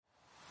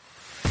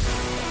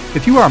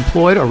If you are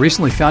employed or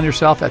recently found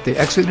yourself at the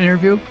exit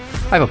interview,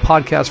 I have a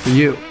podcast for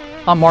you.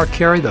 I'm Mark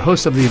Carey, the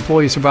host of the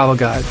Employee Survival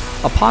Guide,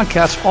 a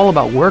podcast all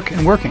about work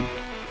and working.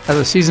 As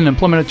a seasoned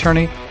employment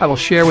attorney, I will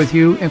share with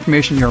you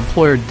information your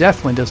employer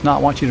definitely does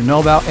not want you to know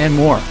about and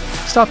more.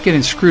 Stop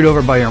getting screwed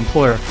over by your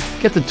employer.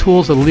 Get the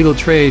tools of the legal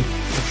trade to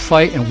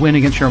fight and win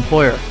against your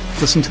employer.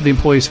 Listen to the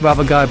Employee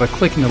Survival Guide by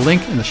clicking the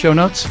link in the show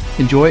notes.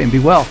 Enjoy and be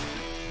well.